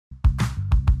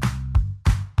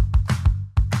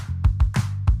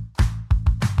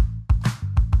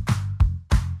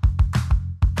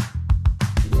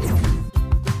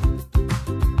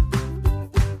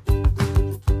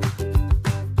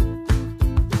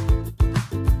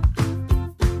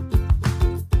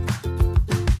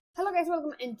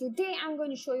today I'm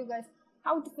going to show you guys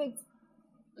how to fix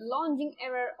launching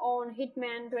error on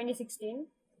Hitman 2016.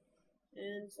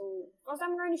 And so first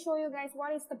I'm going to show you guys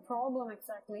what is the problem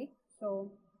exactly.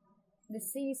 So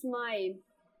this is my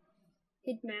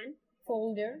Hitman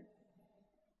folder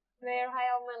where I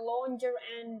have my launcher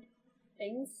and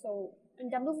things. So I'm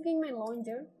double clicking my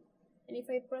launcher, and if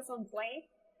I press on play,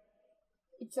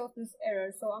 it shows this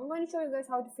error. So I'm going to show you guys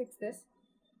how to fix this.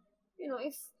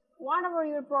 If whatever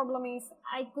your problem is,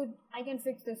 I can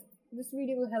fix this. This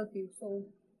video will help you. So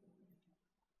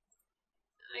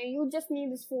you just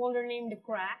need this folder named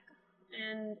crack,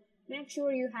 and make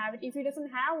sure you have it. If you doesn't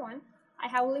have one, I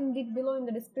have linked it below in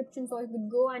the description, so you could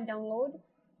go and download.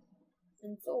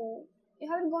 And so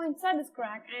you have to go inside this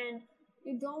crack, and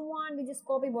you don't want to just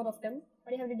copy both of them.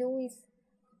 What you have to do is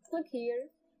click here,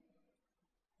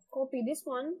 copy this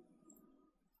one,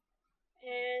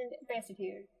 and paste it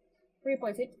here.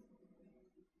 Replace it.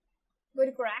 Go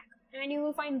to crack, and you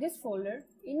will find this folder.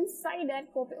 Inside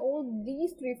that, copy all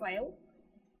these 3 files.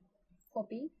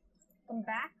 Copy, come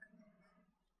back,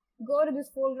 go to this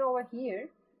folder over here,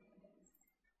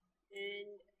 and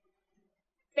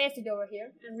paste it over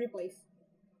here and replace.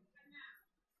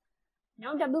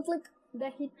 Now double click the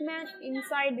Hitman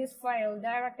inside this file,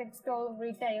 direct install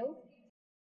retail.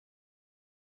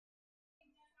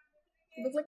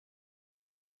 Double click.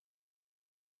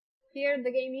 Here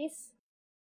the game is.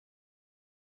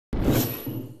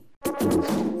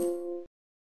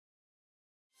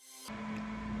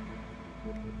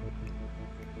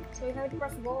 So you have to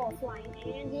press go offline,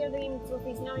 and here the game itself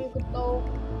is. Now you could go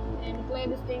and play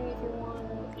this thing if you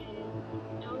want,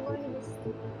 and now I'm going to just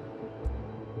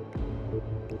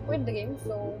quit the game.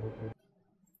 So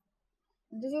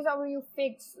this is how you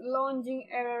fix launching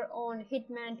error on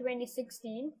Hitman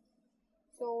 2016.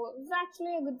 So it's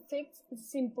actually a good fix.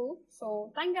 It's simple.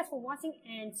 So thank you guys for watching,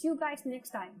 and see you guys next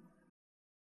time.